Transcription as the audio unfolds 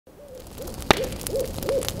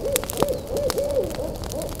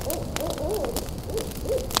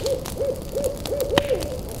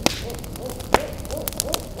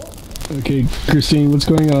Okay, Christine, what's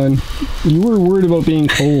going on? You were worried about being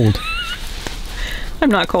cold. I'm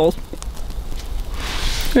not cold.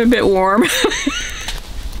 I'm a bit warm.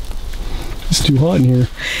 It's too hot in here.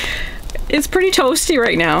 It's pretty toasty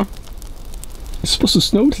right now. It's supposed to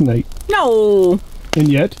snow tonight. No! And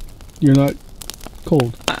yet, you're not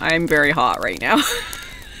cold. I'm very hot right now.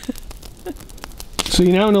 So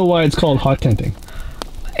you now know why it's called hot tenting.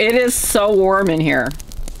 It is so warm in here.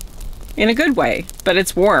 In a good way, but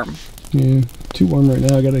it's warm. Yeah, too warm right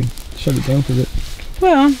now. I gotta shut it down for a bit.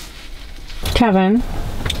 Well, Kevin.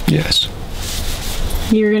 Yes.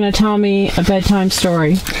 You're gonna tell me a bedtime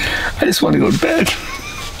story. I just want to go to bed.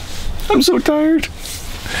 I'm so tired.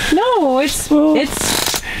 No, it's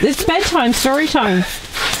bedtime story time.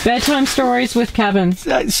 Bedtime stories with Kevin.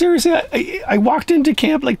 Seriously, I walked into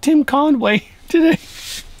camp like Tim Conway today.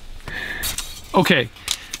 Okay,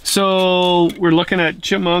 so we're looking at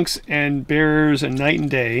chipmunks and bears and night and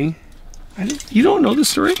day. You don't know the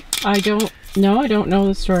story? I don't know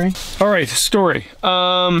the story. All right, story.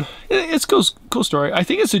 It's a cool story. I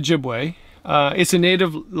think it's Ojibwe. It's a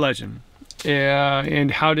native legend. And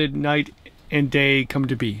how did night and day come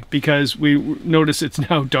to be? Because we notice it's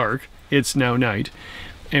now dark. It's now night.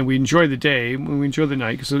 And we enjoy the day when we enjoy the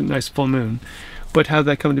night because it's a nice full moon. But how did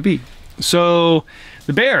that come to be? So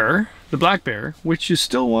the bear, the black bear, which is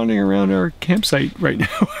still wandering around our campsite right now,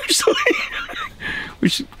 actually,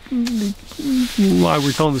 which is why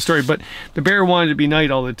we're telling the story. But the bear wanted to be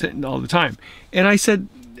night all the time. And I said,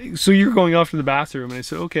 so you're going off to the bathroom? And I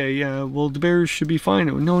said, okay, yeah, well, the bears should be fine.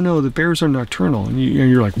 No, the bears are nocturnal. And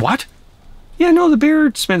you're like, what? Yeah, no, the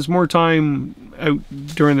bear spends more time out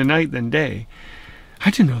during the night than day. I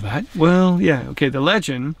didn't know that. Well, yeah, okay, the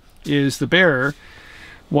legend is the bear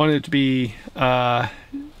wanted it to be night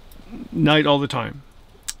all the time.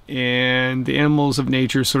 And the animals of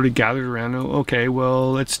nature sort of gathered around, okay,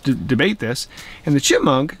 well, let's debate this. And the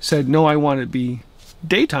chipmunk said, no, I want it to be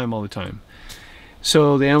daytime all the time.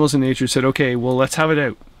 So the animals of nature said, okay, well, let's have it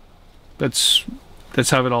out. Let's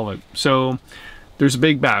have it all out. So there's a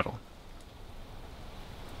big battle.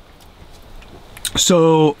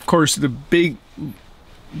 So, of course, the big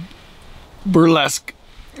burly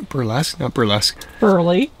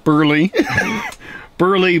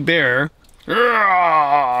bear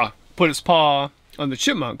put its paw on the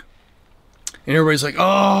chipmunk. And everybody's like,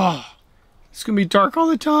 oh, it's going to be dark all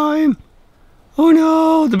the time. Oh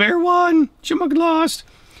no, the bear won. Chipmunk lost.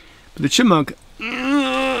 But the chipmunk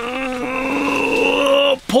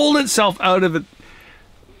pulled itself out of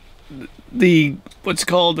the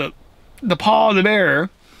paw of the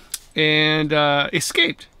bear and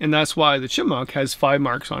escaped. And that's why the chipmunk has 5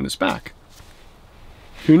 marks on its back.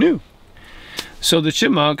 Who knew? So the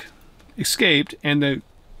chipmunk escaped, and the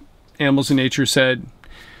animals in nature said,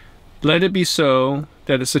 let it be so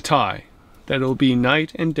that it's a tie, that it'll be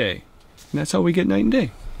night and day. And that's how we get night and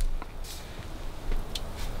day.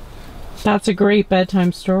 That's a great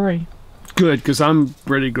bedtime story. Good, because I'm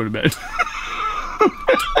ready to go to bed.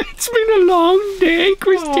 It's been a long day,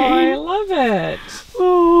 Christine. Oh, I love it.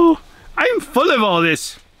 Oh, I'm full of all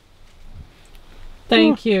this.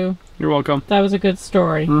 Thank you. You're welcome. That was a good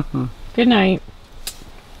story. Mm-hmm. Good night.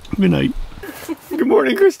 Good night. Good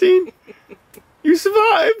morning, Christine. You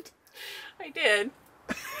survived. I did.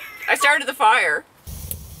 I started the fire.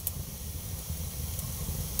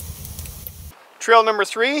 Trail number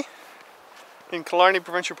 3 in Killarney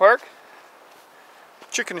Provincial Park,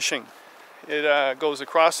 Chikanishing. It goes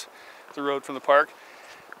across the road from the park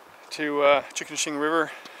to Chikanishing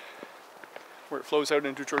River, where it flows out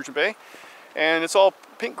into Georgian Bay, and it's all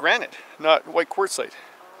pink granite, not white quartzite.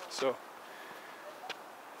 So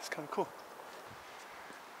it's kind of cool.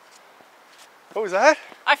 What was that?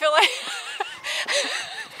 I feel like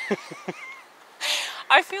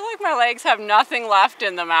my legs have nothing left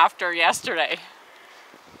in them after yesterday.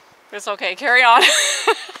 It's okay, carry on.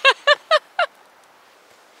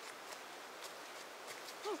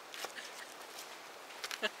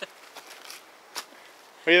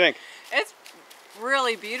 What do you think? It's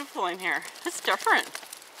really beautiful in here. It's different.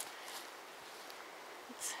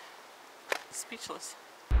 It's speechless.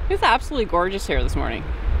 It's absolutely gorgeous here this morning.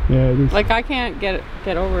 Yeah, it is. Like, I can't get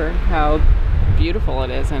over how beautiful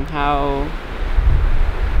it is and how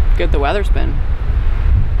good the weather's been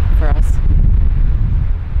for us.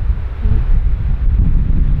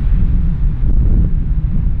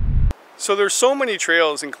 So there's so many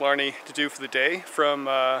trails in Killarney to do for the day, from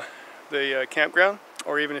the campground,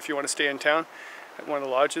 or even if you want to stay in town at one of the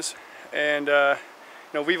lodges. And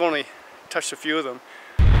we've only touched a few of them.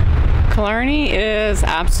 Killarney is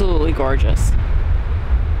absolutely gorgeous.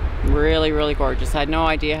 Really, really gorgeous. I had no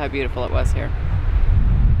idea how beautiful it was here.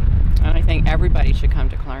 And I think everybody should come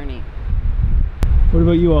to Killarney. What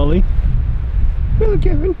about you, Ollie? Well,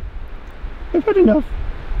 Kevin, I've had enough.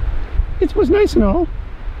 It was nice and all,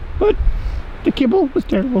 but the kibble was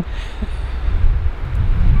terrible.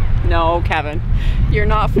 No, Kevin, you're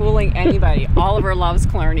not fooling anybody. Oliver loves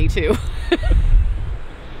Killarney too.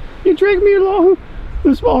 You drag me along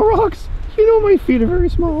the small rocks. You know my feet are very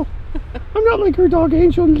small. I'm not like her dog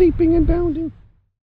Angel, leaping and bounding.